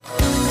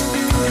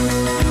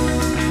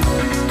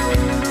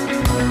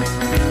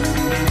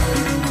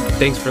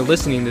Thanks for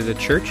listening to the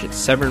Church at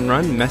Severn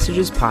Run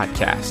Messages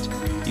podcast.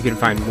 You can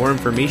find more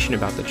information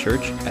about the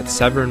church at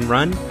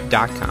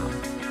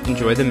severnrun.com.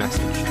 Enjoy the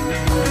message.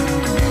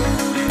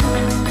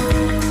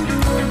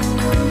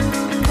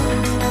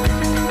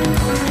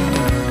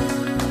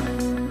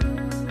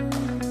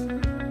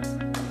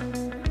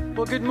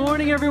 Well, good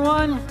morning,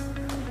 everyone.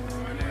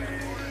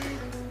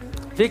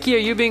 Vicky, are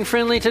you being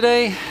friendly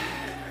today?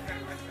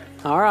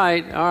 All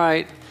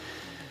right.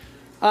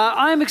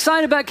 I'm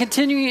excited about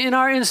continuing in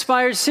our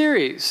Inspired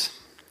series.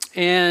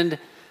 And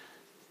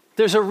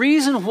there's a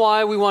reason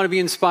why we want to be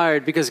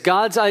inspired, because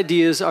God's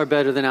ideas are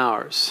better than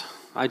ours.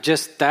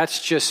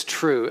 That's just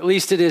true. At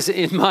least it is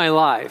in my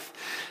life.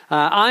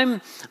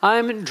 I'm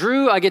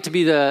Drew. I get to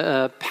be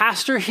the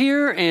pastor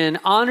here, and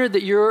honored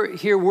that you're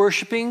here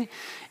worshiping,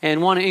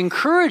 and want to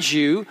encourage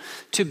you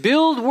to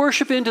build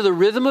worship into the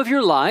rhythm of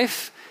your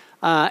life,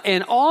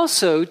 and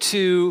also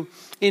to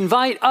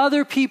invite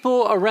other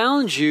people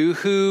around you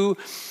who,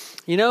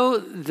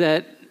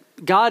 that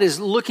God is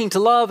looking to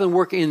love and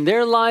work in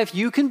their life.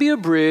 You can be a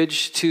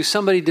bridge to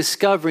somebody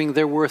discovering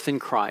their worth in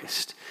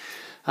Christ.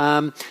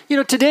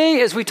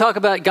 Today, as we talk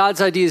about God's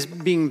ideas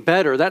being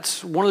better,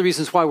 that's one of the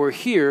reasons why we're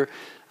here.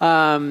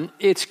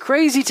 It's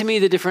crazy to me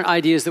the different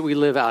ideas that we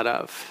live out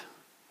of.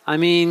 I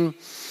mean,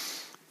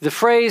 the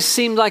phrase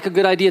 "seemed like a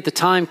good idea at the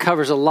time"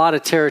 covers a lot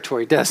of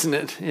territory, doesn't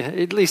it?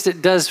 At least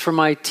it does for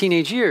my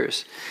teenage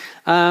years.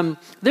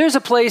 There's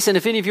a place, and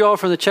if any of you all are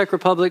from the Czech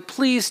Republic,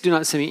 please do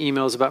not send me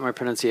emails about my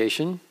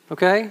pronunciation,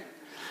 okay?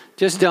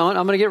 Just don't.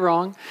 I'm going to get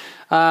wrong.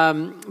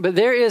 But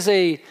there is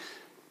a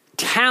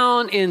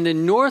town in the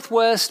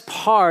northwest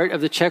part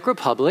of the Czech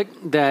Republic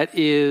that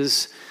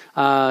is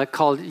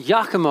called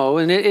Yakimo,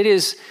 and it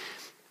is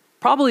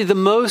probably the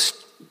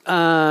most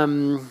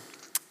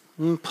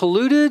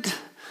polluted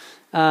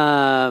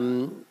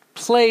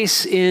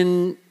place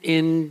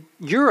in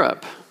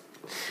Europe.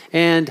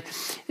 And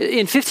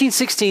in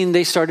 1516,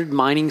 they started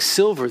mining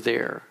silver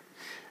there.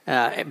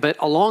 But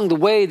along the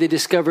way, they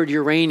discovered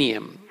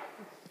uranium.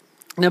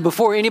 Now,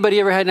 before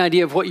anybody ever had an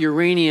idea of what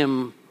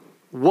uranium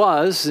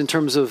was, in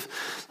terms of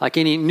like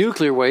any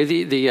nuclear way,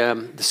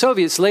 the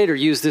Soviets later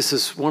used this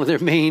as one of their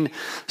main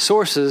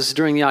sources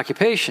during the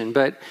occupation.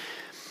 But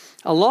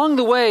along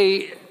the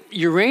way,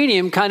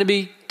 uranium kind of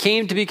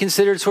came to be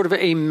considered sort of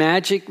a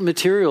magic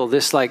material,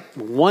 this like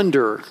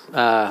wonder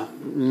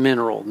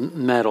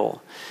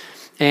metal.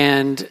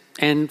 And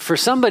for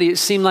somebody, it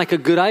seemed like a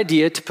good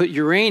idea to put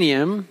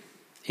uranium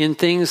in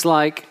things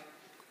like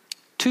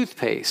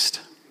toothpaste.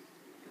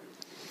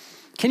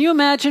 Can you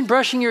imagine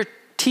brushing your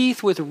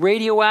teeth with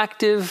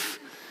radioactive?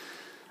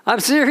 I'm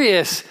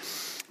serious.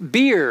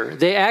 Beer.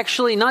 They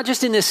actually, not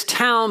just in this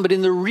town, but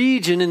in the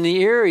region, in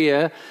the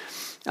area,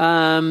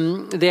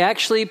 they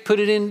actually put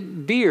it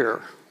in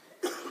beer.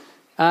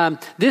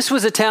 This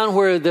was a town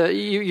where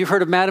you've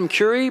heard of Madame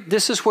Curie.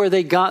 This is where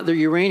they got their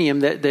uranium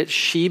that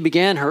she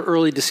began her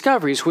early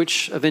discoveries,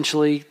 which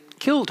eventually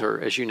killed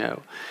her, as you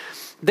know.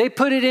 They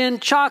put it in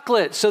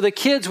chocolate so the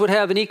kids would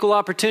have an equal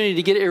opportunity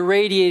to get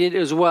irradiated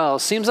as well.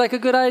 Seems like a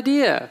good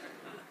idea.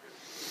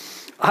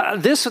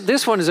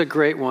 This one is a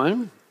great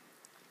one.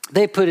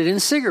 They put it in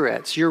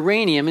cigarettes,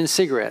 uranium in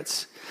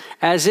cigarettes,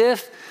 as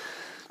if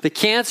the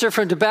cancer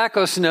from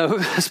tobacco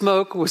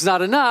smoke was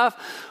not enough.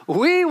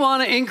 We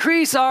want to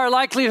increase our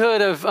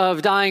likelihood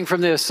of dying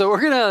from this. So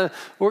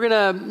we're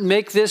gonna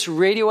make this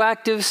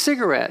radioactive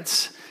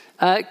cigarettes.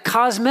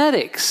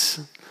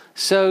 Cosmetics.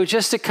 So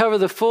just to cover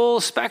the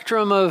full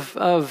spectrum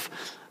of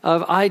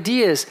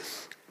ideas,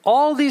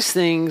 all these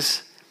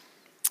things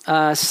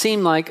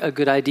seem like a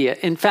good idea.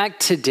 In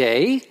fact,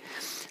 today,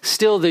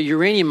 still the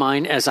uranium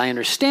mine, as I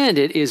understand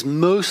it, is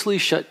mostly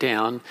shut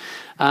down.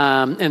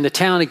 And the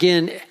town,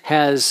 again,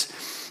 has,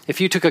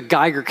 if you took a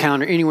Geiger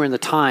counter anywhere in the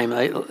time,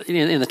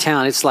 in the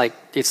town, it's like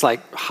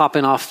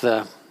hopping off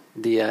the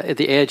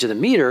edge of the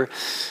meter.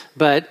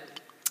 But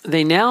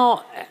they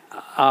now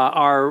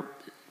are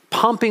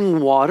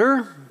pumping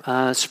water,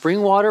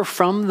 spring water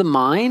from the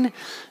mine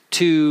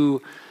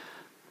to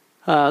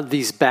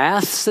these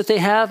baths that they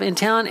have in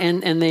town.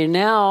 And they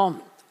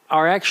now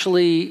are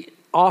actually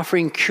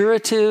offering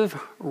curative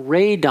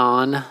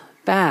radon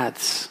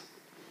baths.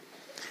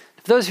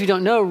 For those of you who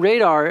don't know,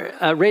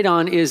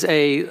 radon is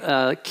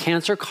a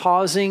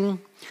cancer-causing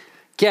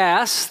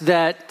gas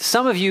that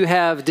some of you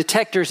have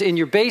detectors in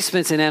your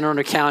basements in Anne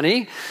Arundel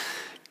County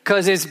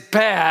because it's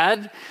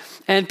bad,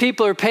 and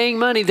people are paying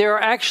money. There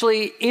are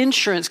actually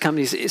insurance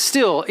companies.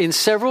 Still, in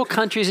several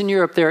countries in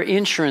Europe, there are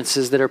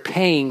insurances that are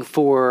paying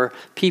for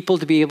people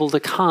to be able to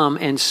come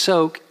and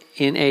soak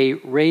in a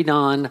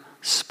radon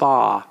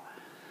spa.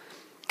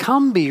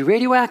 Come be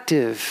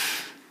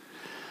radioactive.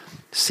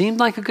 Seemed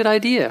like a good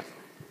idea.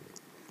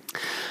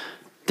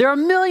 There are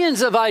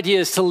millions of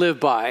ideas to live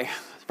by,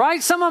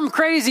 right? Some of them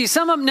crazy.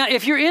 Some of them, now,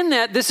 if you're in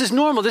that, this is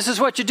normal. This is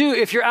what you do.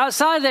 If you're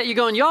outside of that, you're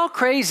going, y'all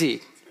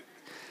crazy.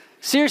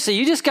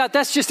 Seriously,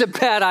 that's just a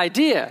bad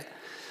idea.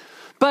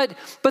 But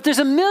there's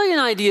a million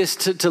ideas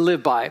to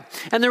live by.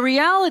 And the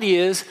reality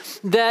is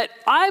that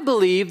I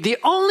believe the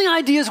only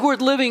ideas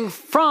worth living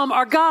from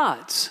are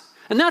God's.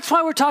 And that's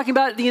why we're talking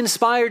about the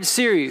Inspired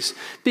series,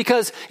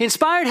 because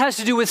inspired has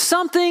to do with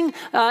something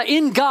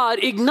in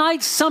God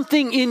ignites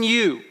something in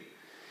you.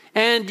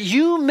 And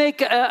you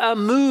make a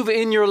move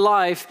in your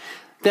life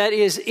that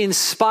is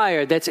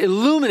inspired, that's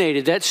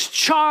illuminated, that's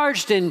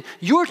charged, and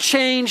you're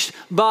changed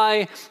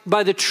by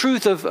the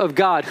truth of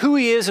God, who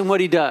he is and what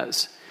he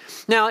does.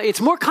 Now, it's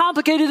more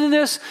complicated than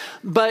this,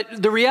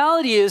 but the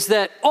reality is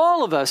that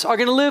all of us are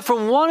going to live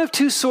from one of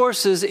two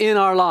sources in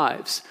our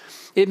lives.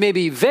 It may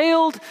be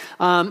veiled,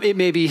 it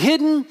may be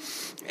hidden,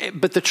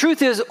 but the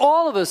truth is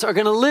all of us are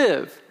going to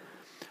live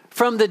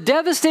from the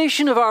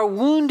devastation of our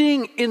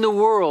wounding in the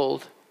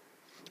world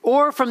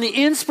or from the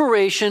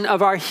inspiration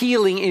of our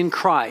healing in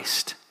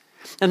Christ.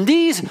 And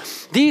these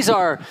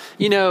are,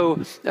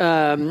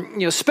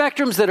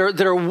 spectrums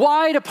that are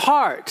wide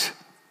apart.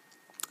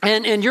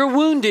 And your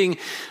wounding,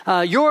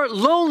 your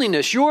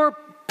loneliness, your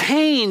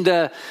pain,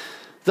 the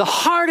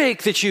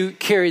heartache that you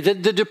carry,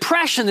 the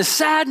depression, the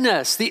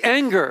sadness, the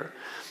anger,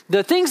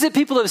 the things that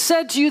people have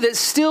said to you that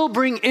still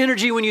bring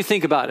energy when you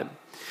think about them.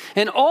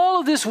 And all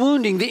of this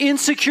wounding, the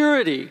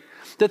insecurity,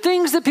 the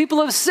things that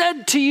people have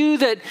said to you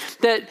that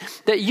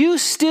you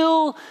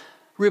still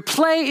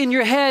replay in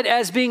your head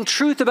as being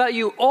truth about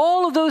you,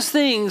 all of those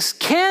things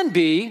can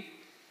be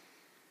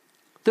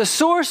the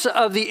source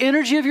of the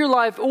energy of your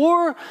life,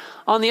 or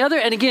on the other,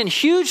 and again,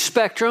 huge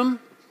spectrum,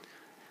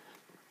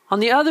 on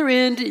the other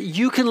end,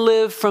 you can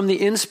live from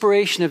the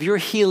inspiration of your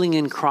healing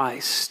in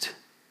Christ.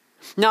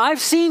 Now, I've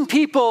seen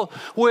people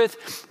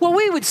with what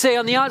we would say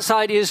on the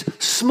outside is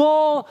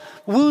small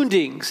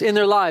woundings in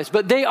their lives,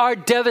 but they are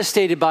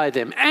devastated by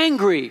them,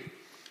 angry,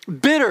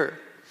 bitter,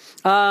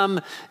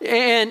 and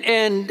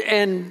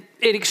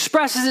it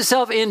expresses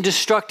itself in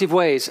destructive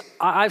ways.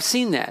 I've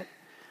seen that.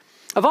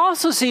 I've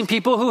also seen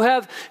people who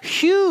have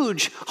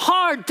huge,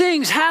 hard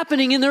things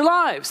happening in their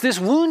lives, this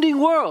wounding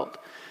world.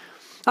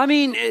 I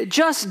mean,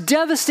 just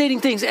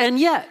devastating things. And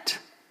yet,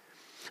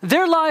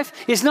 their life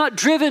is not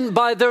driven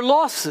by their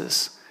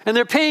losses and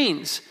their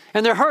pains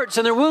and their hurts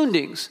and their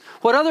woundings,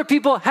 what other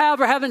people have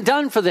or haven't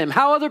done for them,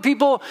 how other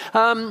people,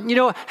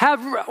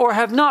 have or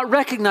have not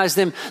recognized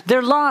them.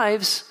 Their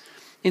lives,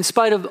 in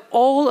spite of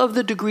all of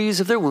the degrees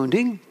of their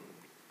wounding,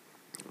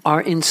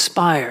 are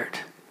inspired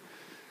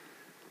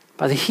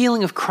by the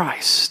healing of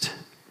Christ.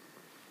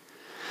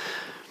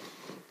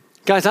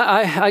 Guys,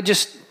 I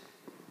just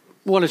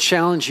want to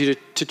challenge you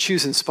to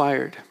choose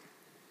inspired.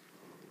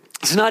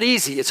 It's not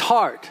easy. It's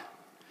hard.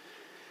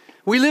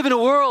 We live in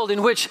a world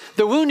in which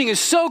the wounding is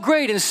so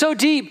great and so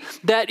deep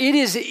that it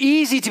is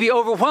easy to be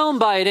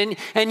overwhelmed by it.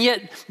 And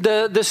yet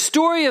the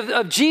story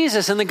of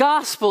Jesus and the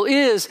gospel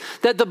is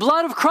that the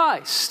blood of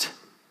Christ,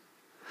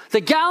 the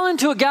gallon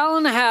to a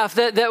gallon and a half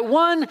that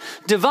one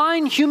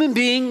divine human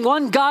being,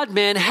 one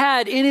God-man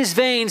had in his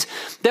veins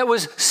that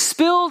was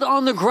spilled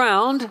on the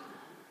ground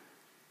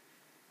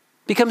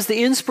becomes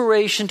the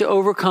inspiration to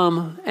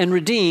overcome and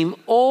redeem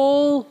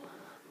all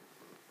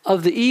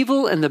of the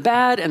evil and the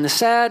bad and the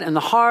sad and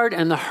the hard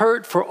and the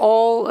hurt for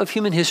all of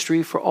human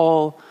history, for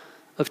all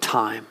of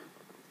time.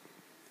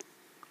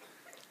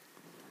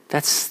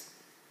 That's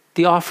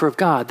the offer of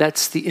God.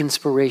 That's the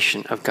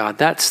inspiration of God.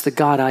 That's the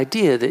God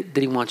idea that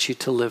he wants you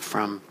to live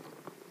from.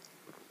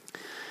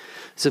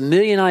 There's a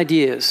million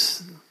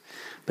ideas,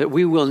 but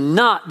we will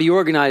not be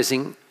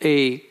organizing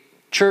a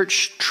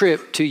church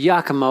trip to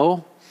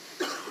Yakimo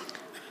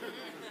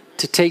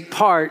to take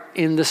part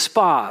in the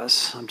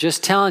spas. I'm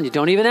just telling you,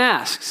 don't even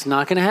ask. It's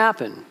not going to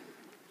happen.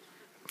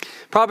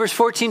 Proverbs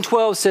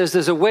 14:12 says,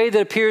 there's a way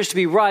that appears to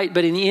be right,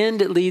 but in the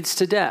end it leads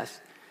to death.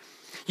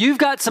 You've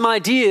got some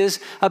ideas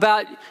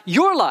about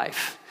your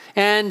life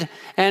and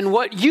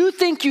what you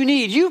think you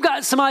need. You've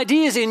got some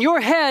ideas in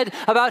your head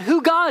about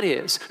who God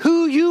is,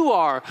 who you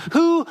are,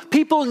 who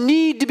people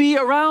need to be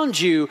around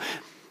you.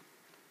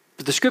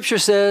 But the scripture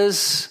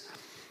says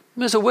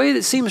there's a way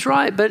that seems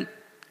right, but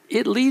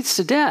it leads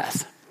to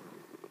death.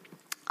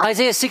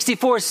 Isaiah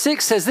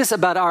 64:6 says this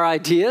about our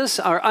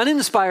ideas, our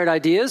uninspired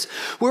ideas.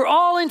 We're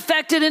all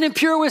infected and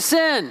impure with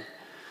sin.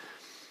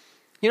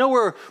 You know,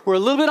 we're a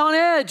little bit on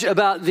edge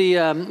about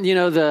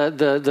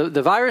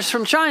the virus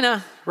from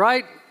China,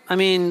 right? I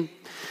mean,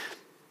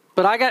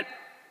 but I got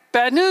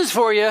bad news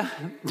for you.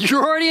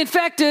 You're already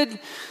infected,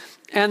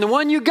 and the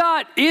one you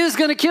got is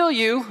going to kill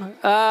you.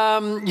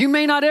 You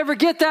may not ever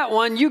get that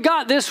one. You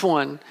got this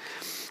one.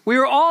 We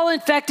were all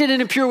infected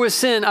and impure with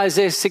sin,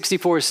 Isaiah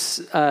 64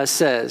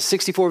 says,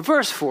 64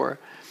 verse 4.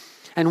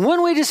 And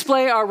when we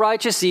display our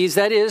righteous deeds,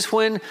 that is,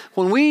 when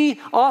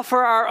we offer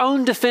our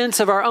own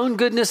defense of our own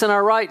goodness and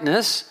our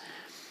rightness,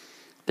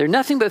 they're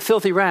nothing but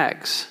filthy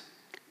rags.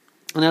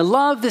 And I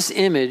love this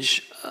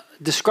image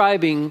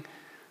describing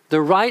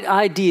the right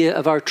idea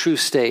of our true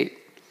state.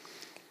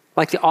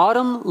 Like the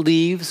autumn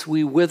leaves,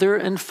 we wither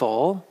and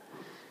fall,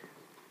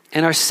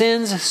 and our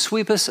sins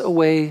sweep us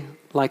away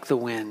like the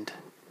wind.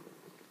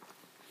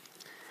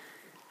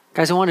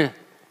 Guys, I want to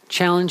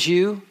challenge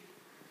you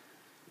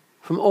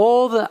from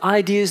all the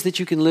ideas that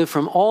you can live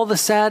from, all the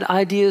sad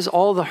ideas,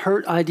 all the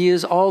hurt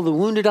ideas, all the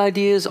wounded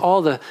ideas,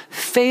 all the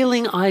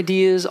failing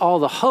ideas, all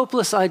the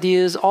hopeless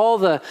ideas, all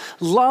the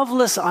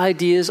loveless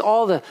ideas,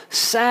 all the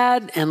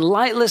sad and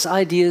lightless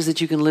ideas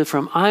that you can live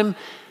from. I'm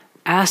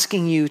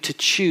asking you to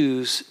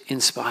choose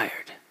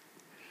inspired.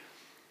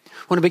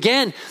 When I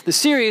began the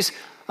series,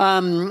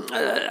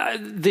 I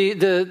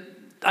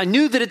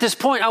knew that at this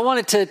point I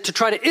wanted to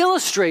try to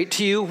illustrate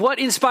to you what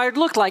inspired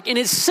looked like in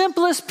its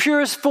simplest,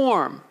 purest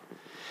form.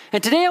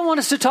 And today I want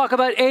us to talk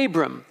about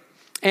Abram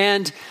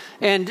and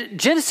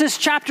Genesis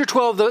chapter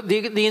 12,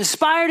 the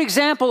inspired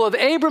example of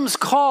Abram's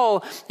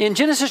call in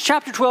Genesis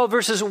chapter 12,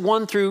 verses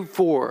 1 through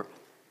 4.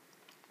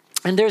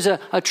 And there's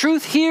a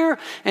truth here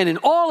and in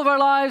all of our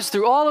lives,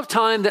 through all of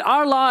time, that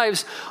our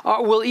lives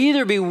will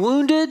either be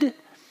wounded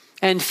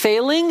and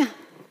failing.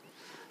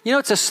 You know,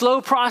 it's a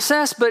slow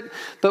process, but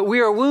we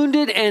are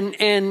wounded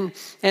and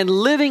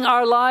living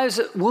our lives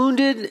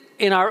wounded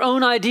in our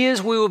own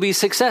ideas. We will be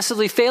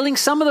successively failing.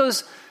 Some of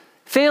those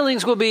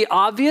failings will be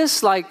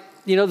obvious, like,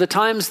 you know, the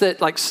times that,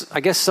 like, I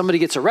guess somebody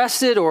gets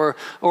arrested or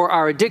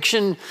our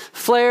addiction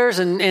flares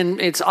and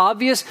it's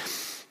obvious.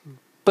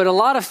 But a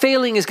lot of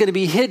failing is going to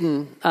be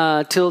hidden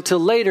till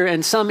later,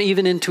 and some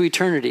even into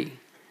eternity.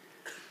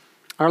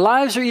 Our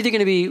lives are either going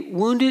to be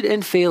wounded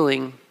and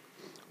failing,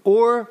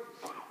 or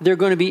they're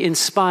going to be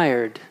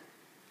inspired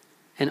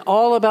and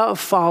all about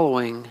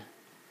following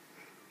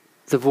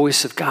the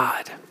voice of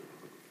God.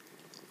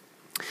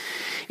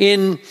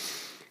 In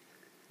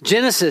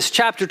Genesis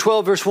chapter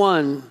 12, verse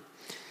 1,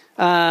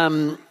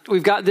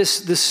 we've got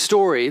this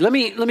story. Let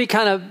me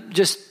kind of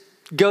just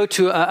go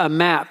to a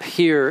map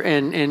here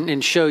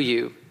and show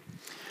you.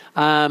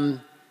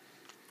 Abram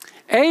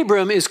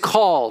is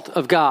called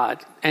of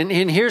God. And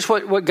here's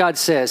what God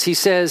says. He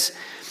says,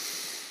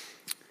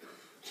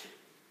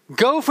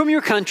 "Go from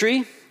your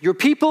country, your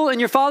people, and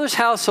your father's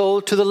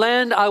household to the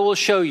land I will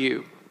show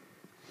you."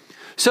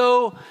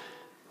 So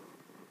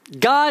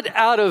God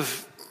out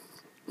of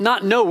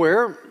not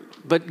nowhere,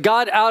 but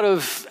God out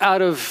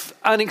of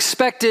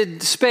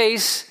unexpected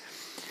space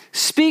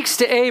speaks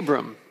to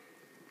Abram.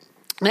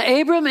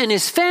 Now, Abram and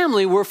his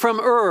family were from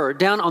Ur,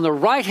 down on the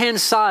right-hand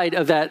side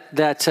of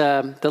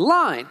the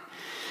line.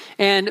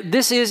 And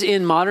this is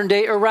in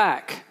modern-day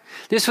Iraq.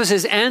 This was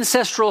his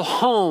ancestral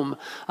home.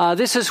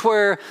 This is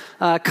where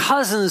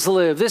cousins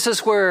lived. This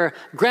is where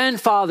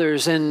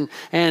grandfathers and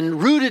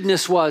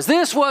rootedness was.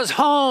 This was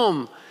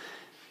home.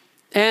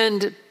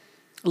 And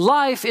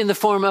life in the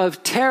form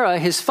of Terah,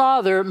 his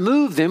father,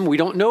 moved them, we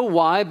don't know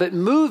why, but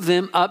moved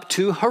them up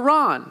to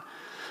Haran.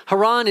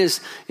 Haran is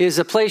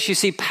a place you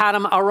see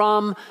Padam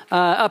Aram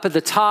up at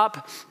the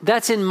top.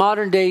 That's in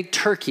modern-day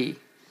Turkey.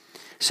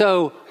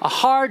 So a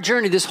hard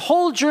journey. This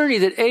whole journey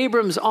that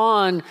Abram's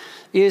on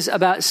is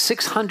about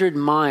 600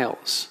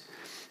 miles.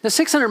 Now,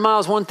 600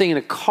 miles, one thing in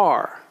a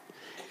car.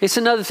 It's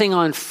another thing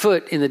on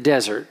foot in the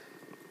desert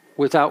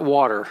without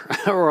water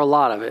or a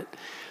lot of it.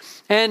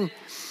 And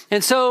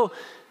so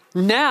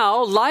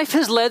now life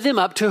has led them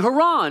up to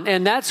Haran,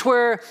 and that's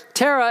where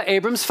Terah,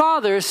 Abram's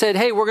father, said,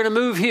 "Hey, we're going to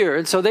move here."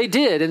 And so they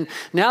did, and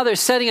now they're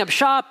setting up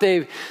shop.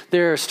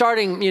 They're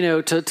starting,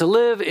 to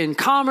live in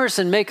commerce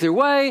and make their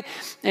way.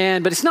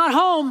 But it's not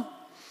home.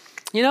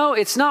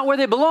 It's not where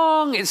they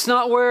belong. It's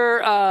not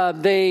where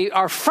they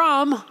are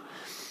from.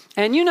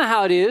 And you know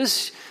how it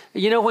is.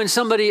 When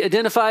somebody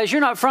identifies, "You're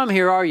not from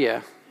here, are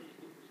you?"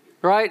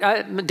 Right?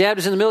 My dad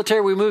was in the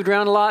military. We moved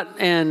around a lot,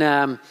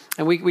 and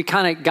we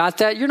kind of got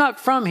that. "You're not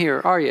from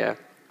here, are you?"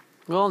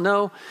 Well,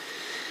 no.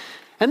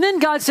 And then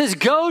God says,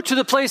 "Go to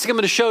the place I'm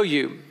going to show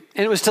you."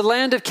 And it was to the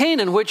land of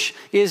Canaan, which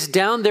is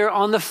down there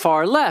on the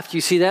far left. You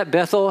see that?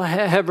 Bethel,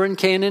 Hebron,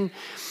 Canaan.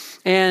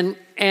 And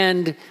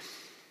a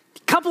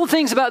couple of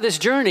things about this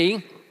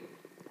journey.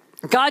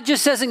 God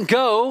just doesn't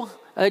go.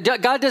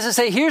 God doesn't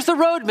say, "Here's the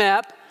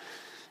roadmap,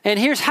 and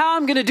here's how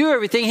I'm going to do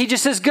everything." He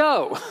just says,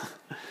 "Go."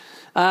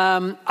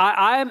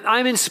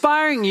 I'm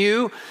inspiring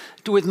you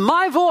with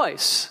my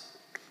voice,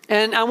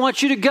 and I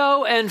want you to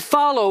go and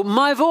follow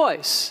my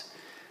voice.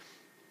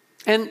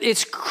 And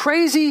it's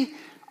crazy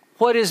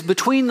what is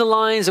between the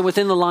lines and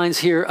within the lines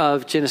here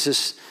of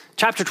Genesis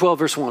chapter 12,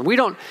 verse 1. We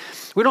don't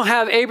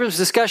have Abram's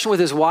discussion with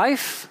his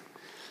wife.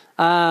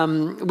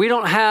 We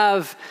don't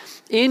have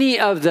any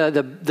of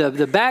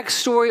the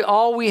backstory.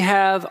 All we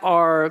have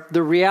are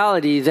the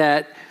reality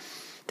that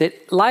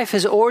life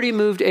has already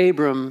moved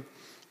Abram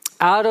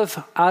out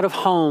of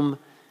home,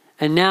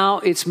 and now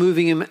it's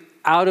moving him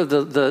out of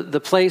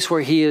the place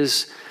where he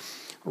is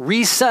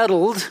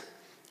resettled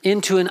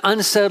into an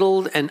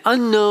unsettled and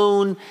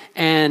unknown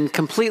and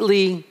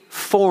completely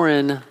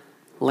foreign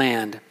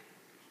land.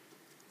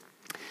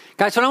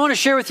 Guys, what I want to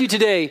share with you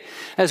today,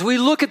 as we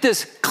look at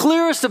this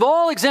clearest of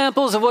all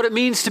examples of what it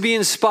means to be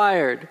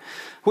inspired,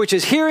 which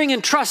is hearing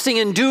and trusting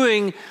and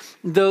doing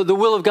the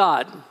will of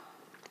God.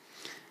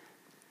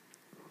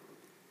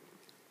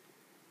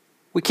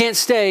 We can't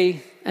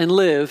stay and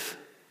live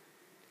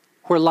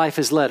where life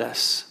has led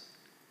us.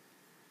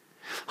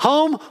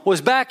 Home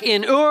was back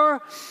in Ur.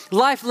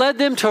 Life led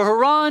them to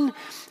Haran.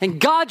 And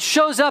God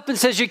shows up and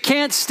says, you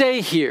can't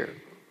stay here.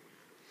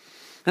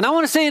 And I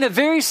want to say in a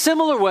very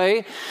similar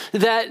way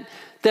that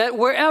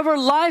wherever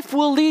life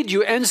will lead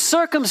you and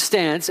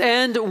circumstance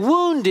and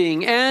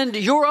wounding and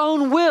your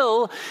own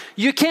will,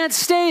 you can't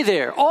stay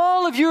there.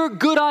 All of your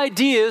good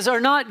ideas are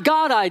not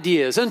God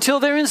ideas until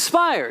they're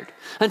inspired,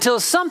 until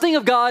something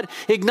of God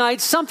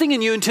ignites something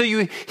in you, until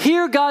you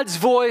hear God's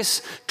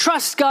voice,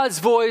 trust God's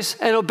voice,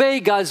 and obey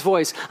God's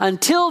voice.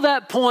 Until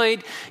that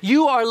point,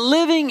 you are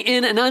living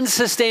in an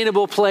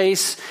unsustainable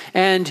place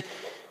and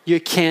you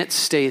can't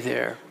stay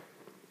there.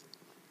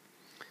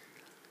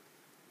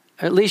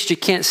 At least you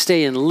can't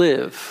stay and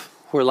live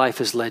where life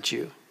has led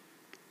you.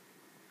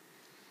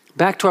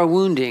 Back to our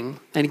wounding,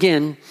 and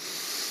again,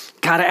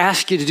 got to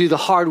ask you to do the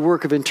hard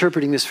work of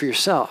interpreting this for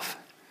yourself.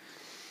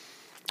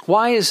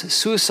 Why is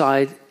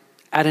suicide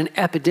at an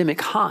epidemic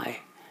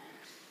high?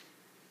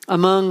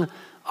 Among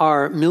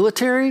our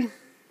military,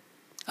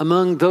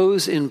 among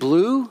those in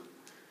blue,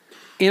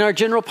 in our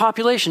general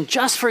population.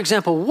 Just for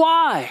example,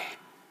 why?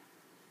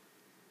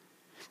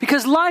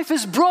 Because life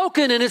is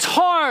broken and it's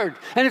hard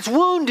and it's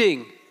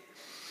wounding.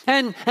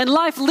 And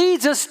life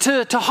leads us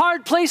to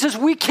hard places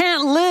we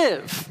can't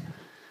live.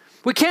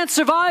 We can't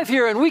survive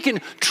here, and we can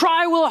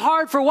try real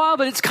hard for a while,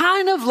 but it's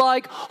kind of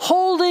like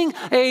holding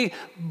a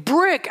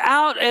brick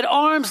out at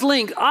arm's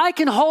length. I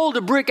can hold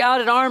a brick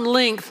out at arm's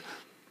length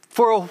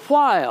for a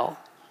while,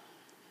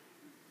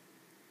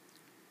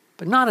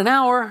 but not an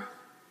hour,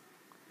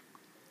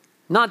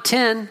 not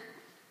 10.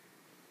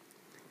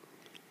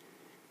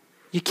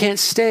 You can't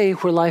stay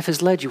where life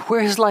has led you.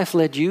 Where has life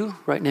led you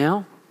right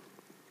now?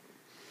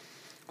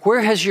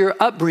 Where has your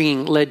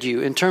upbringing led you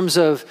in terms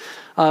of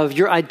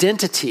your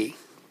identity?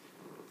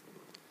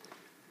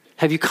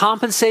 Have you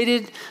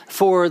compensated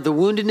for the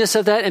woundedness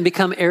of that and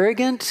become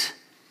arrogant?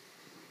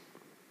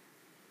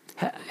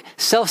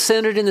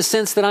 Self-centered in the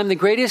sense that I'm the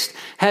greatest?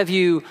 Have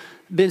you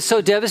been so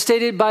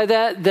devastated by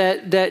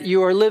that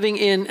you are living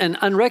in an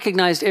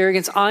unrecognized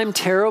arrogance? I'm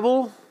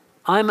terrible.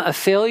 I'm a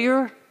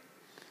failure.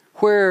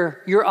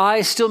 Where your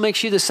I still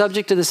makes you the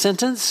subject of the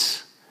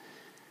sentence?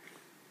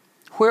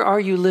 Where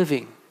are you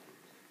living?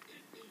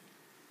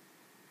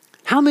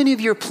 How many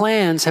of your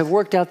plans have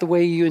worked out the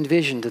way you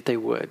envisioned that they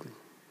would?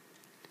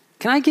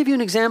 Can I give you an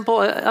example?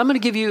 I'm going to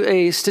give you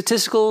a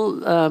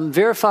statistical,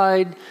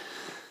 verified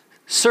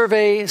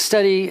survey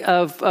study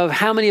of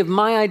how many of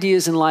my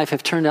ideas in life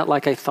have turned out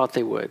like I thought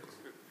they would.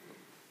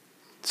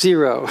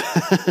 0.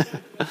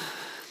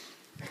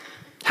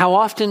 How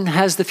often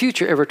has the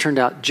future ever turned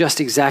out just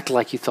exactly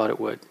like you thought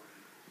it would?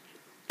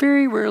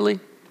 Very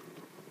rarely.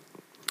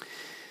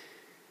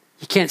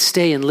 You can't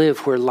stay and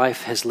live where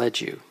life has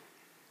led you.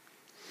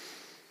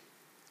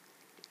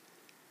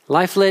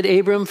 Life led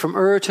Abram from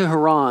Ur to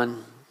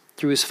Haran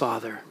through his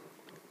father.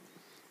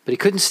 But he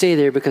couldn't stay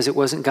there because it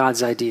wasn't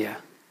God's idea.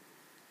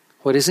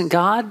 What isn't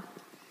God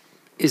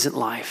isn't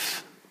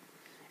life.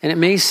 And it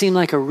may seem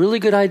like a really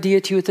good idea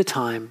to you at the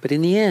time, but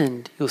in the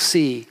end, you'll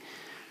see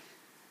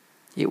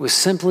it was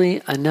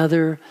simply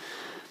another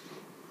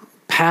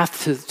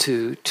path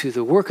to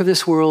the work of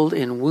this world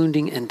in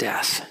wounding and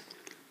death.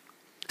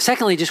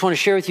 Secondly, just want to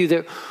share with you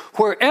that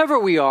wherever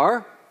we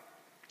are,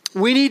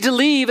 we need to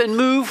leave and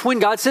move when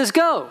God says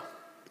go.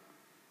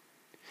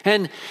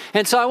 And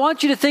so I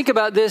want you to think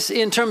about this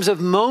in terms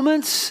of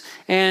moments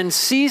and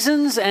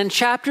seasons and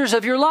chapters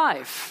of your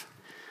life.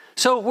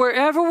 So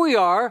wherever we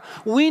are,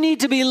 we need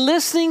to be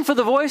listening for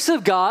the voice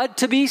of God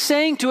to be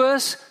saying to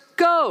us,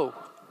 go.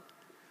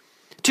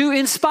 To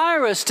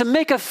inspire us to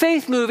make a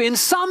faith move in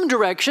some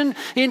direction,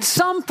 in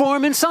some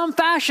form, in some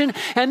fashion.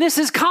 And this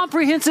is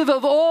comprehensive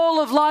of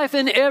all of life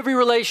and every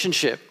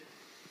relationship.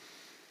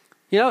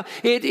 You know,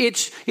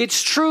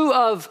 it's true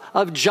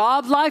of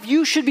job life.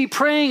 You should be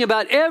praying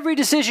about every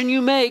decision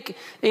you make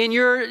in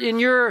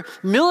your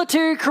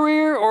military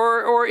career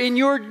or in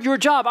your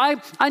job.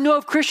 I know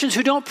of Christians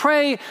who don't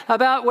pray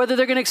about whether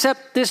they're going to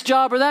accept this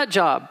job or that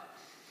job.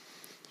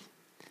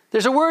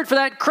 There's a word for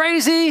that,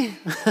 crazy.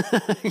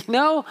 You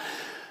know,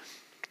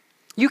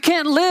 you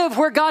can't live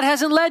where God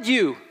hasn't led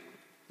you.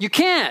 You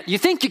can't. You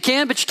think you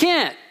can, but you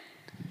can't.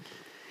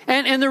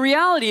 And the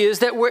reality is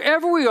that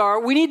wherever we are,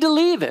 we need to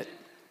leave it.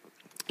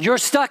 You're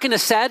stuck in a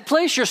sad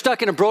place. You're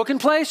stuck in a broken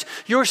place.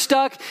 You're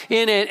stuck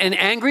in an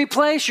angry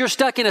place. You're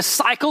stuck in a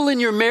cycle in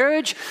your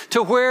marriage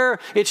to where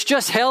it's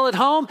just hell at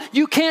home.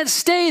 You can't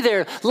stay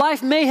there.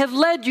 Life may have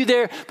led you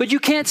there, but you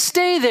can't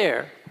stay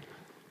there.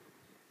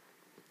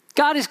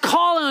 God is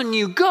calling on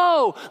you,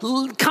 go,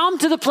 come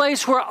to the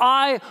place where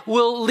I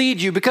will lead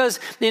you.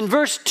 Because in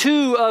verse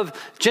 2 of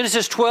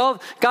Genesis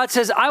 12, God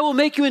says, I will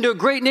make you into a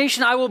great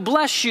nation. I will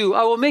bless you.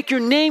 I will make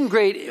your name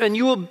great, and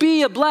you will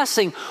be a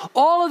blessing.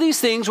 All of these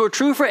things were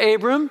true for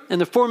Abram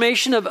and the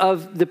formation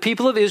of the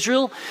people of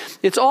Israel.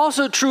 It's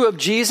also true of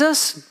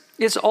Jesus.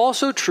 It's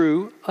also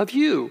true of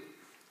you.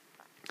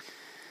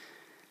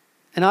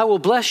 And I will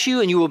bless you,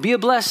 and you will be a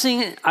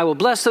blessing. I will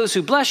bless those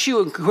who bless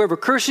you, and whoever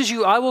curses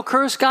you, I will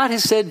curse. God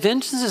has said,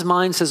 vengeance is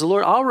mine, says the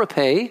Lord. I'll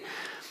repay.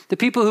 The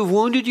people who've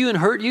wounded you and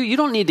hurt you, you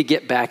don't need to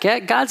get back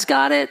at. God's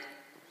got it.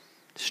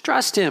 Just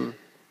trust him.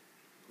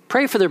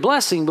 Pray for their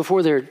blessing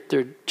before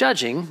they're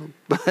judging.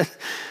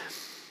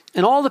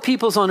 And all the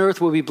peoples on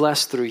earth will be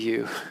blessed through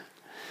you.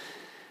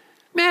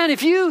 Man,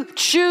 if you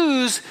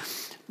choose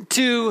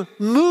to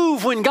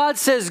move when God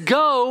says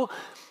go,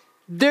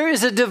 there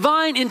is a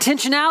divine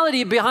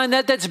intentionality behind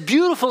that that's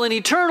beautiful and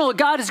eternal.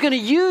 God is going to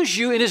use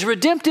you in his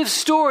redemptive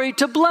story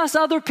to bless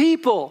other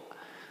people,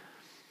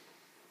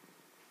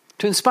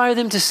 to inspire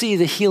them to see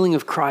the healing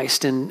of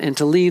Christ and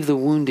to leave the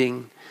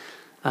wounding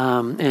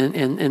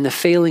and the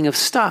failing of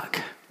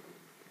stuck.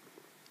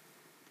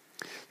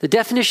 The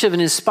definition of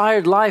an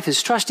inspired life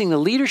is trusting the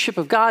leadership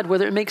of God,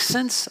 whether it makes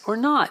sense or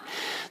not.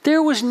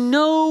 There was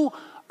no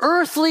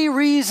earthly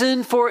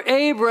reason for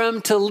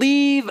Abram to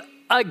leave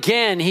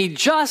again. He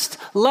just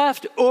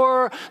left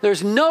Ur.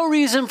 There's no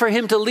reason for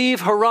him to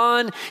leave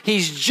Haran.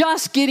 He's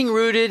just getting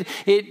rooted.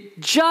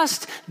 It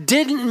just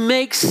didn't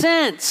make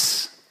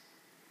sense.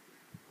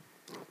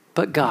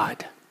 But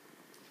God.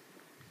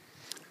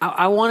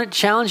 I want to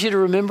challenge you to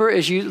remember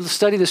as you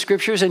study the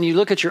scriptures and you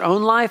look at your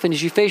own life and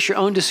as you face your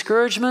own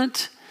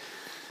discouragement,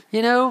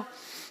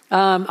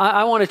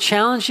 I want to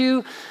challenge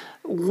you.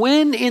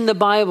 When in the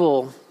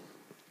Bible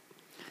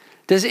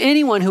does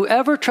anyone who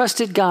ever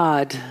trusted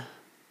God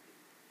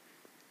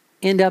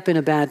end up in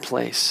a bad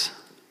place?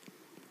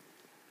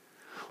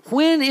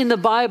 When in the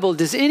Bible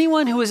does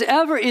anyone who is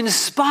ever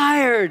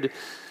inspired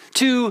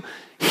to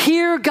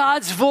hear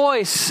God's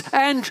voice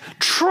and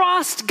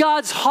trust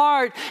God's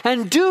heart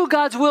and do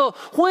God's will,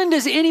 when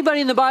does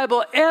anybody in the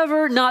Bible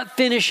ever not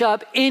finish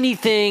up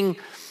anything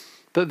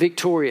but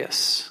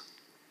victorious?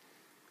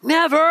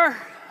 Never.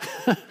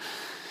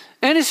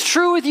 And it's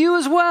true with you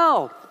as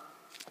well.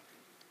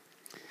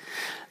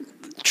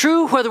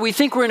 True whether we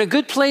think we're in a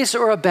good place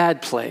or a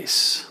bad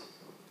place.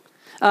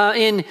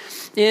 The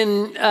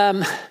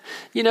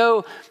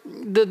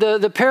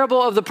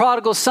parable of the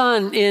prodigal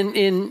son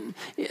in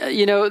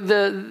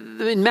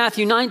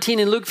Matthew 19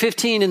 and Luke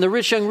 15 and the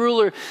rich young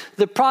ruler,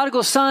 the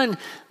prodigal son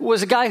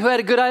was a guy who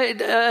had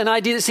an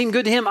idea that seemed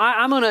good to him.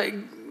 I'm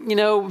going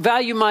to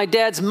value my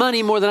dad's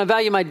money more than I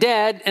value my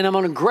dad, and I'm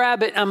going to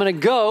grab it. I'm going to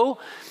go,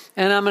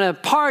 and I'm going to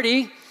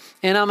party,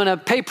 and I'm going to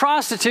pay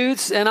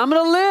prostitutes, and I'm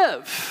going to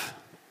live.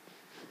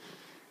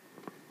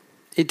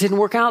 It didn't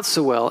work out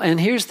so well. And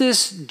here's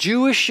this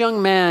Jewish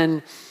young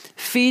man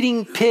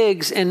feeding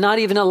pigs and not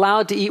even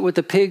allowed to eat what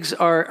the pigs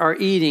are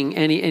eating.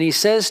 And he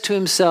says to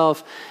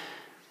himself,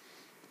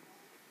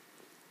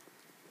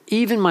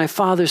 even my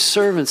father's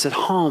servants at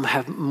home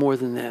have more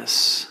than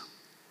this.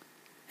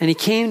 And he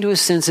came to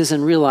his senses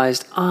and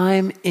realized,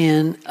 I'm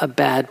in a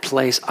bad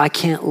place. I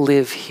can't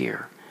live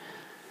here.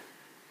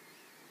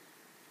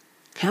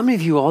 How many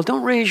of you all,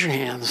 don't raise your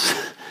hands,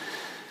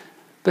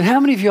 but how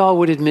many of you all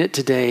would admit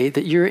today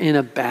that you're in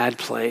a bad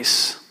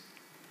place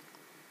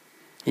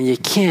and you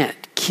can't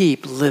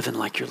keep living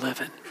like you're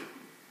living?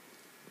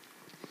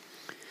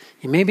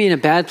 You may be in a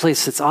bad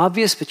place that's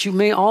obvious, but you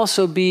may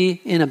also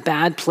be in a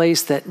bad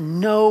place that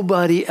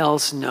nobody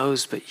else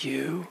knows but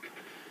you.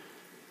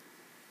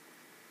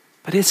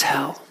 But it's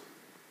hell.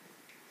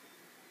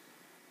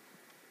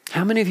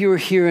 How many of you are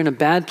here in a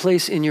bad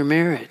place in your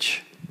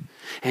marriage?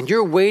 And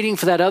you're waiting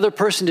for that other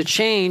person to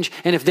change,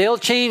 and if they'll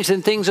change,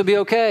 then things will be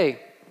okay.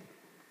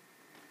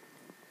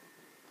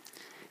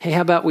 Hey,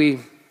 how about we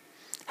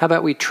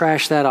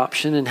trash that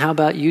option, and how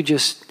about you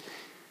just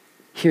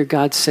hear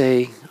God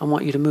say, I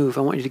want you to move.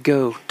 I want you to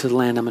go to the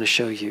land I'm going to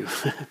show you.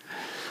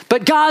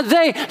 But God,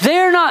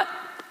 they're not.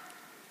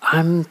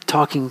 I'm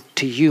talking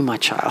to you, my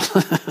child.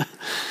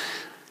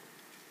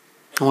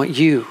 I want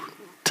you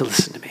to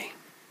listen to me.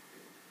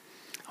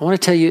 I want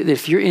to tell you that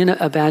if you're in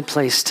a bad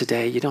place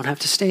today, you don't have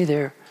to stay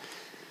there.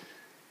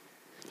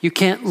 You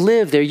can't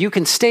live there. You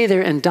can stay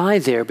there and die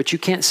there, but you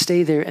can't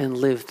stay there and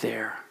live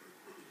there.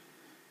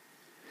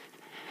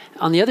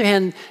 On the other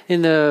hand,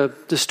 in the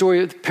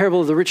story of the parable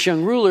of the rich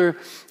young ruler,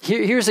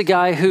 here's a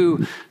guy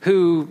who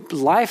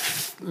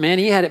life, man,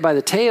 he had it by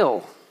the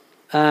tail.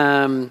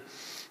 Things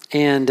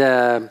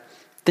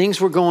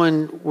were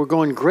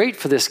going great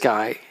for this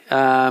guy.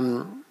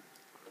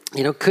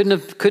 Couldn't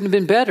have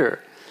been better.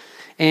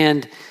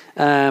 And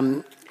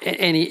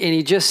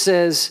he just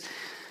says,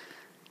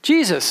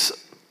 Jesus,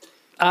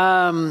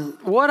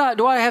 what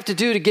do I have to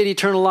do to get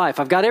eternal life?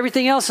 I've got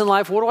everything else in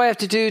life. What do I have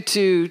to do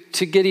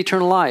to get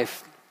eternal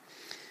life?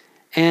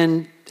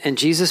 And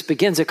Jesus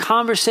begins a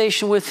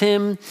conversation with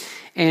him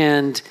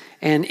and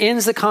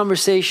ends the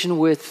conversation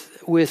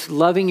with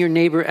loving your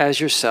neighbor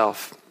as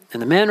yourself.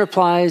 And the man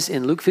replies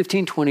in Luke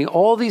 15:20,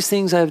 all these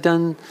things I have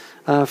done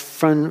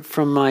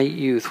from my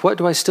youth. What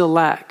do I still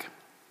lack?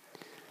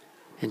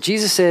 And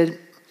Jesus said,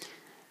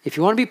 if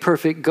you want to be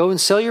perfect, go and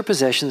sell your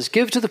possessions,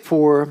 give to the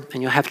poor,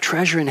 and you'll have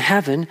treasure in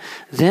heaven.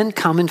 Then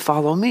come and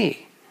follow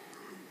me.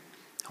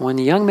 When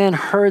the young man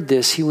heard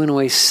this, he went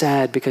away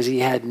sad because he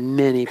had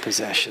many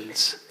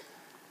possessions.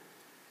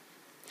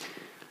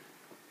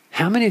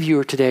 How many of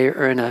you today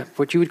are in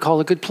what you would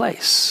call a good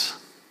place?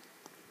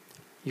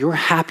 You're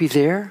happy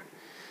there.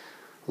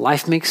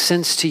 Life makes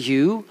sense to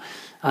you.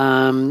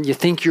 You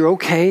think you're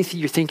okay.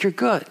 You think you're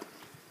good.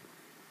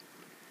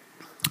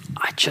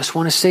 I just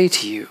want to say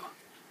to you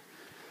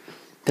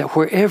that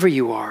wherever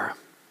you are,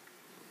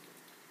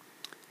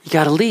 you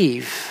got to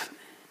leave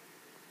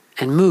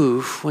and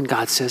move when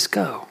God says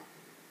go.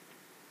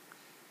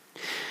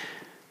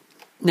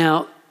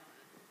 Now,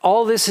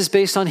 all this is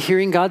based on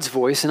hearing God's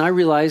voice, and I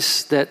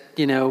realize that,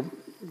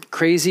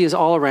 crazy is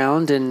all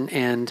around,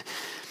 and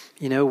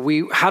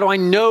how do I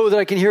know that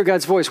I can hear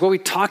God's voice? Well, we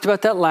talked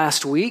about that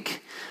last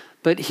week,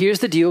 but here's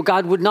the deal.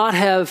 God would not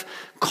have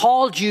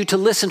called you to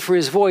listen for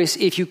his voice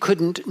if you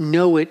couldn't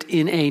know it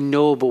in a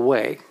knowable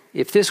way.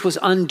 If this was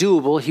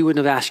undoable, he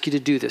wouldn't have asked you to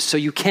do this. So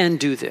you can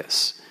do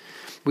this.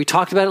 We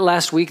talked about it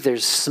last week.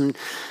 There's some,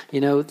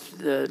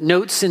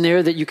 notes in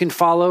there that you can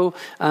follow.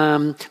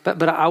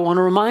 But I want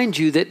to remind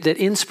you that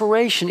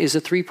inspiration is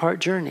a 3-part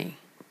journey.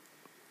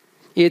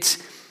 It's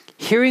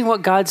hearing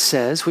what God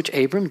says, which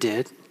Abram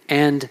did,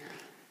 and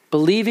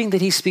believing that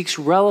he speaks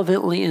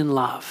relevantly in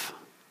love.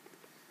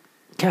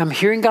 Okay, I'm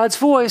hearing God's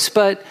voice,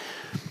 but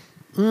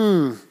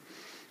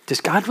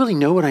does God really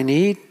know what I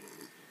need?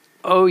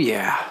 Oh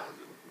yeah,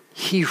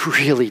 he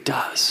really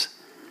does.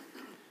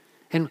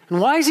 And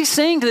why is he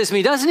saying to this to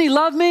me? Doesn't he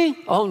love me?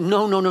 Oh,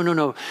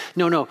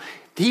 no.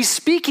 He's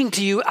speaking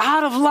to you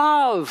out of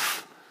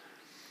love.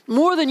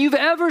 More than you've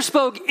ever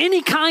spoke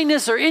any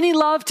kindness or any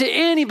love to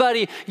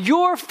anybody,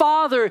 your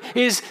Father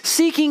is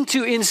seeking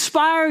to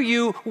inspire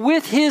you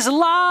with his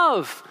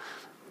love.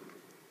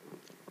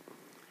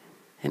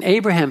 And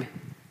Abram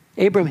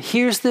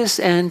hears this,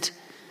 and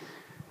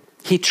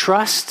he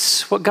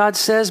trusts what God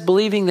says,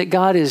 believing that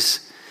God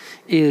is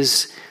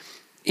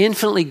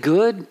infinitely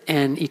good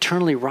and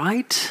eternally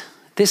right.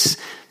 This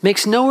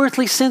makes no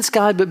earthly sense,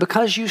 God, but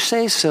because you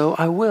say so,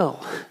 I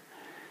will.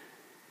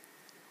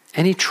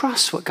 And he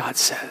trusts what God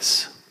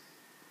says.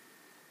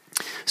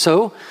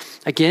 So,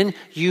 again,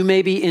 you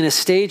may be in a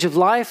stage of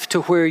life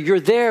to where you're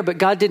there, but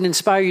God didn't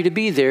inspire you to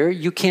be there.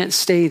 You can't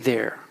stay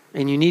there.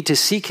 And you need to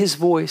seek his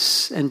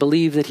voice and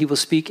believe that he will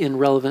speak in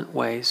relevant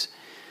ways.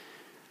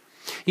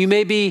 You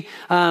may be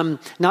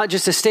not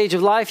just a stage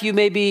of life, you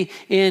may be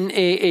in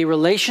a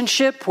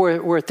relationship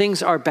where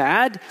things are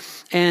bad.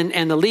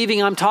 And the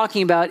leaving I'm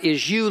talking about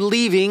is you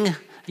leaving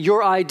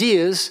your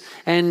ideas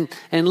and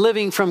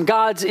living from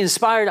God's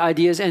inspired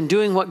ideas and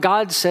doing what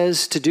God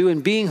says to do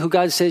and being who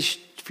God says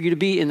for you to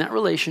be in that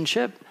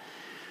relationship.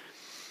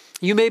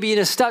 You may be in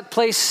a stuck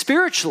place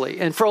spiritually,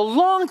 and for a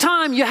long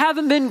time you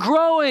haven't been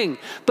growing,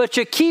 but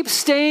you keep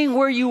staying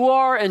where you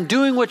are and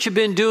doing what you've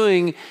been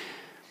doing.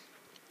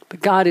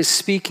 But God is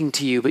speaking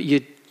to you, but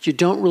you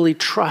don't really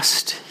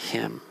trust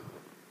him.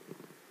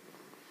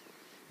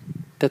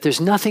 That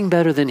there's nothing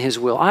better than his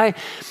will.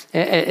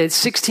 At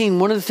 16,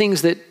 one of the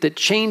things that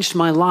changed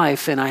my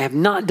life, and I have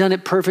not done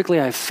it perfectly,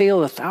 I've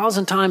failed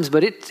 1,000 times,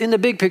 but in the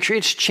big picture,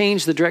 it's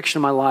changed the direction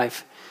of my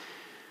life.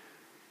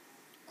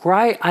 Where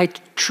I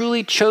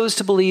truly chose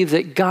to believe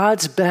that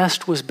God's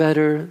best was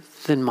better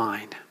than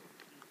mine.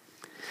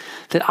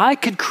 That I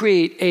could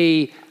create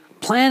a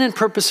plan and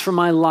purpose for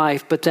my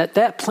life, but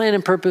that plan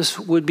and purpose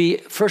would be,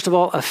 first of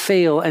all, a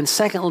fail, and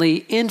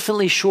secondly,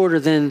 infinitely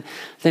shorter than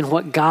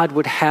what God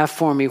would have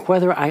for me,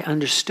 whether I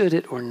understood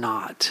it or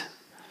not.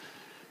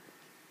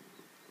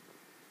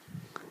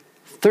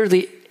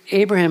 Thirdly,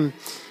 Abraham,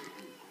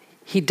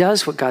 he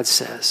does what God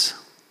says,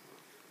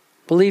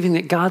 believing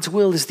that God's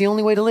will is the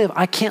only way to live.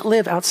 I can't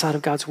live outside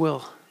of God's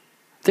will.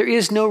 There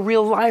is no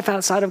real life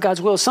outside of God's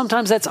will.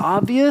 Sometimes that's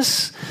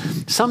obvious.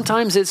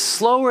 Sometimes it's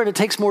slower and it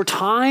takes more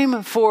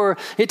time for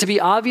it to be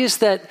obvious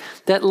that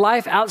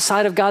life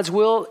outside of God's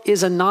will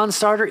is a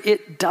non-starter.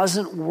 It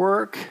doesn't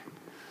work.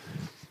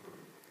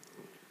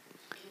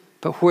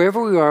 But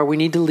wherever we are, we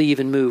need to leave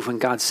and move when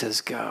God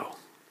says go.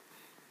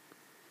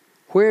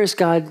 Where is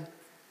God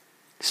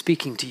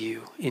speaking to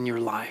you in your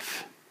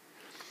life?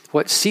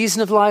 What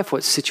season of life,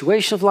 what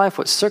situation of life,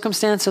 what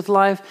circumstance of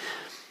life,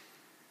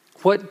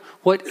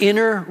 what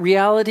inner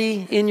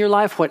reality in your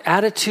life, what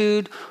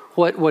attitude,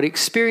 what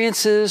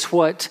experiences,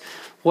 what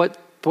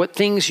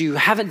things you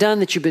haven't done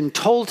that you've been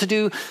told to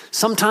do.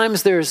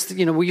 Sometimes there's,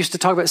 we used to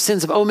talk about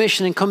sins of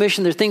omission and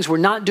commission. There are things we're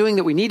not doing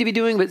that we need to be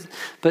doing,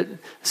 but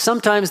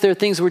sometimes there are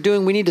things we're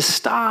doing we need to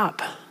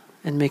stop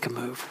and make a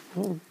move.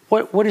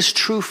 What is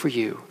true for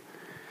you?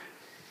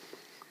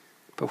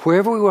 But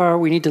wherever we are,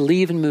 we need to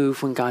leave and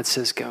move when God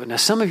says go. Now,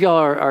 some of y'all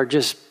are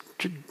just,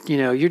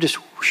 you're just,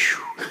 whew.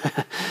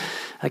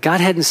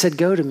 God hadn't said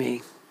go to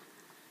me.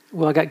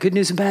 Well, I got good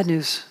news and bad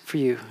news for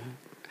you.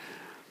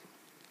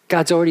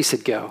 God's already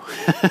said go.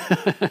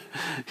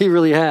 He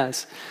really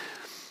has.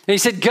 And he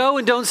said, go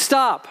and don't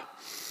stop.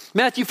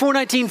 Matthew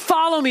 4:19,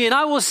 follow me and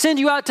I will send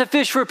you out to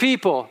fish for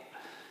people.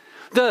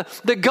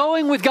 The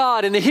going with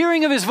God and the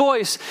hearing of his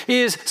voice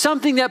is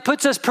something that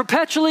puts us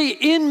perpetually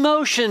in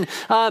motion,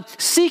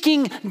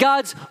 seeking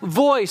God's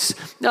voice,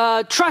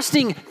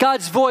 trusting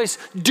God's voice,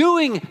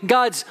 doing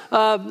God's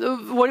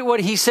what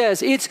he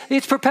says.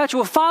 It's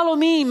perpetual. Follow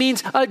me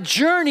means a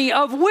journey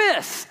of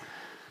with.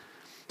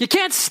 You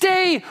can't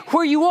stay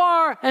where you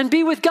are and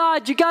be with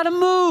God. You got to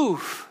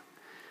move.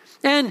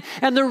 And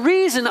the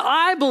reason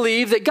I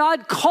believe that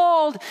God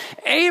called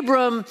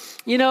Abram,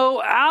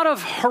 out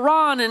of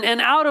Haran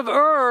and out of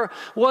Ur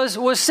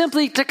was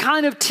simply to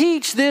kind of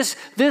teach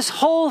this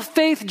whole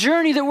faith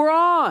journey that we're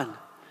on.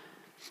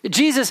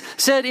 Jesus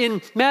said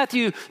in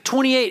Matthew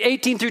 28,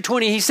 18 through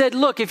 20, he said,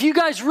 look, if you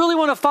guys really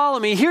want to follow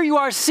me, here you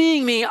are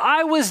seeing me.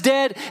 I was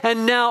dead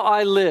and now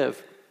I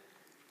live.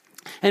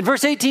 And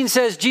verse 18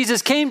 says,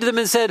 Jesus came to them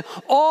and said,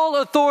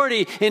 all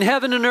authority in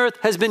heaven and earth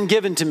has been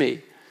given to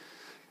me.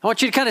 I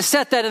want you to kind of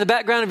set that in the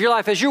background of your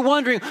life as you're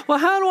wondering, well,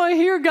 how do I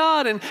hear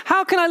God? And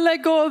how can I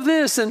let go of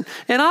this? And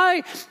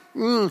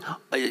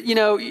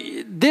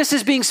this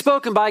is being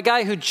spoken by a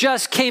guy who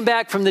just came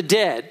back from the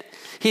dead.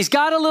 He's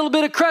got a little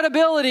bit of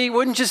credibility,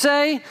 wouldn't you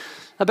say,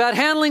 about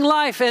handling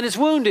life and its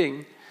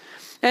wounding.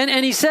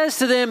 And he says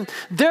to them,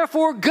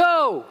 therefore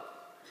go.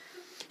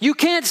 You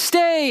can't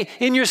stay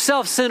in your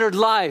self-centered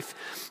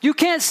life. You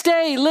can't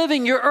stay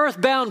living your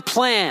earthbound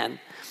plan.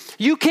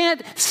 You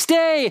can't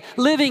stay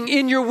living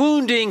in your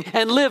wounding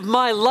and live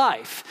my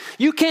life.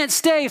 You can't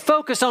stay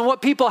focused on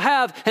what people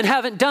have and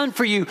haven't done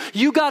for you.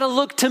 You got to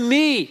look to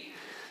me.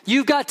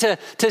 You've got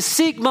to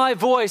seek my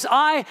voice.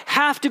 I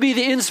have to be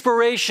the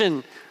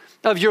inspiration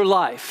of your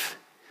life.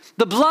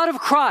 The blood of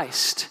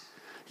Christ.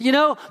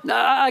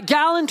 A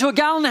gallon to a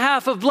gallon and a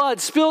half of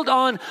blood spilled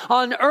on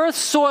earth's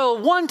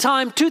soil one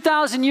time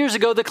 2,000 years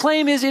ago. The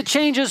claim is it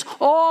changes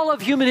all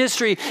of human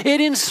history.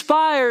 It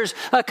inspires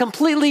a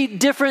completely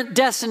different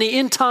destiny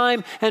in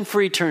time and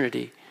for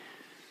eternity.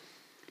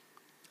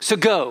 So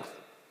go,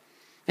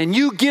 and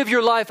you give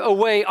your life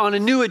away on a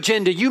new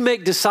agenda. You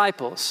make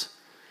disciples.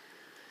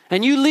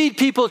 And you lead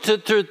people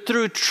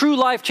through true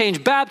life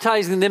change,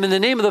 baptizing them in the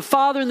name of the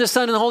Father and the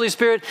Son and the Holy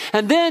Spirit.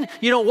 And then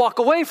you don't walk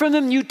away from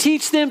them. You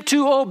teach them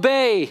to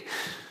obey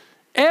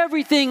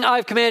everything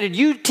I've commanded.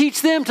 You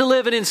teach them to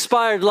live an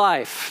inspired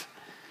life.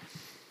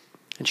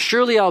 And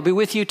surely I'll be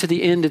with you to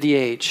the end of the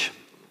age.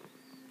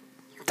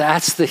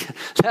 That's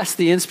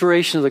the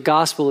inspiration of the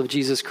gospel of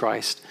Jesus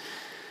Christ.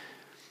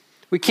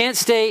 We can't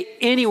stay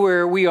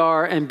anywhere we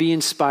are and be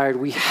inspired.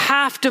 We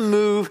have to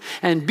move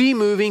and be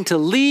moving, to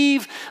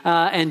leave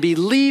and be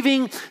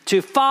leaving,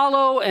 to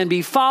follow and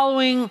be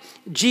following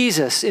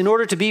Jesus in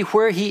order to be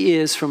where he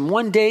is from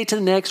one day to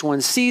the next,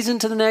 one season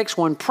to the next,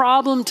 one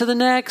problem to the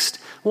next,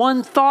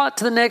 one thought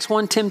to the next,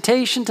 one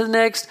temptation to the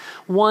next,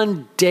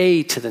 one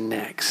day to the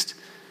next.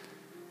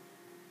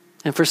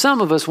 And for some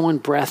of us, one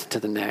breath to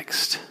the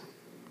next.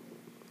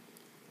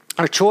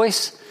 Our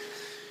choice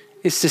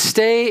is to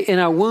stay in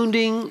our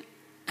wounding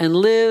and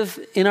live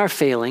in our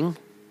failing,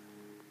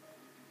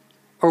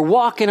 or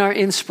walk in our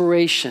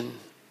inspiration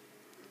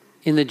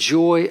in the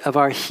joy of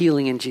our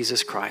healing in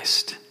Jesus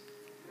Christ.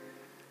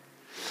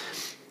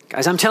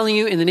 Guys, I'm telling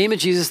you, in the name of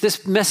Jesus,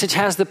 this message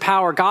has the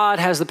power. God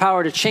has the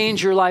power to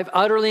change your life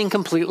utterly and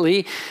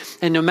completely.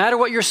 And no matter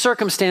what your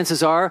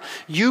circumstances are,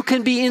 you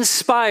can be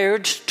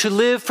inspired to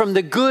live from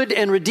the good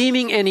and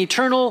redeeming and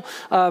eternal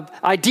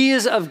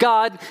ideas of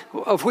God,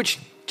 of which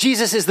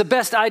Jesus is the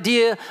best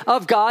idea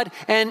of God,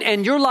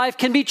 and your life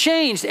can be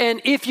changed. And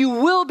if you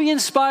will be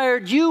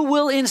inspired, you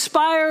will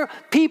inspire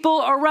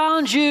people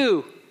around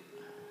you.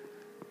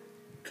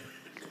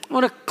 I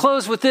want to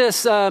close with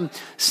this.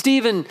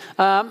 Stephen,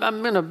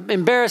 I'm going to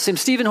embarrass him.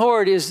 Stephen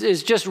Horde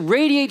is just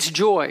radiates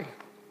joy.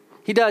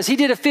 He does. He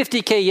did a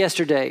 50K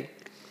yesterday.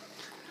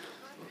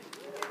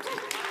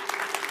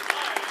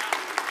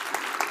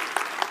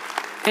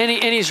 And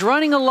he's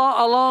running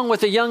along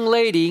with a young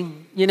lady,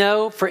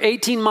 for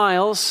 18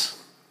 miles,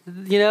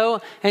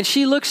 and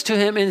she looks to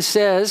him and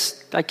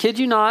says, I kid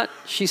you not,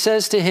 she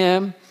says to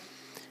him,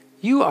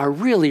 you are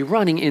really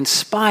running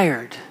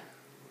inspired.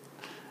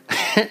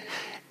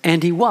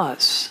 And he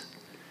was,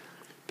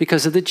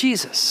 because of the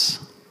Jesus.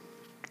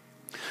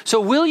 So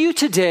will you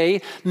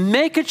today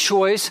make a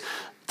choice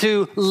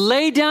to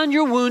lay down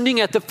your wounding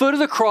at the foot of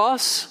the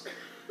cross,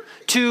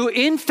 to,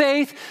 in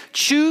faith,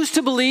 choose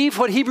to believe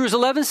what Hebrews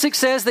 11:6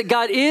 says, that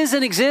God is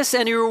and exists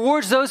and he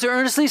rewards those who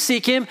earnestly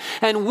seek him?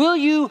 And will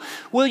you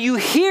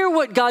hear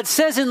what God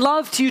says in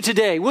love to you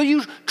today? Will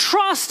you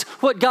trust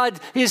what God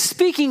is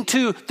speaking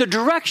to the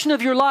direction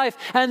of your life?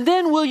 And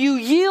then will you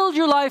yield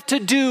your life to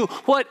do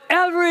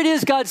whatever it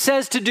is God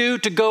says to do,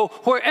 to go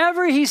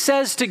wherever he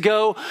says to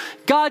go?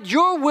 God,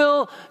 your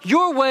will,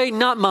 your way,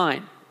 not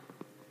mine.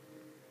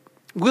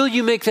 Will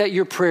you make that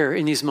your prayer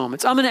in these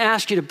moments? I'm going to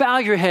ask you to bow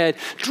your head,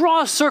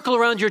 draw a circle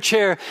around your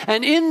chair,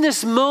 and in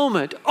this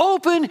moment,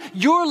 open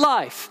your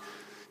life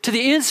to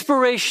the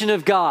inspiration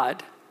of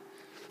God.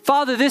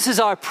 Father, this is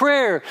our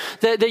prayer,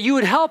 that you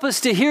would help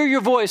us to hear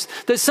your voice,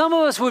 that some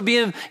of us would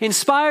be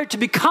inspired to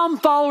become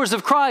followers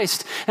of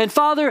Christ. And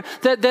Father,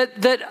 that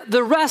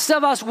the rest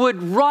of us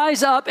would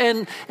rise up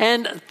and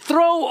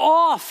throw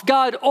off,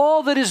 God,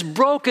 all that is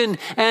broken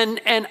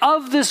and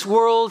of this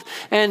world.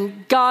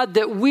 And God,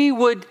 that we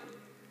would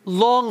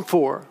long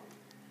for,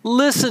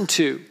 listen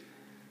to,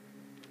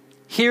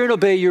 hear and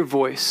obey your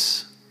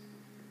voice.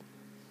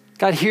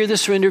 God, hear the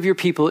surrender of your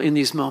people in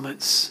these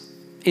moments.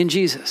 In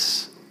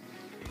Jesus.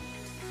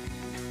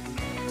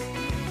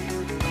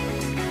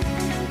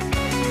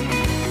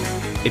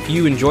 If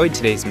you enjoyed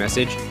today's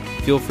message,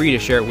 feel free to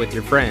share it with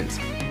your friends.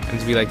 And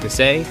as we like to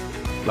say,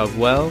 love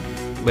well,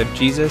 live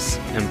Jesus,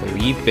 and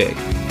believe big.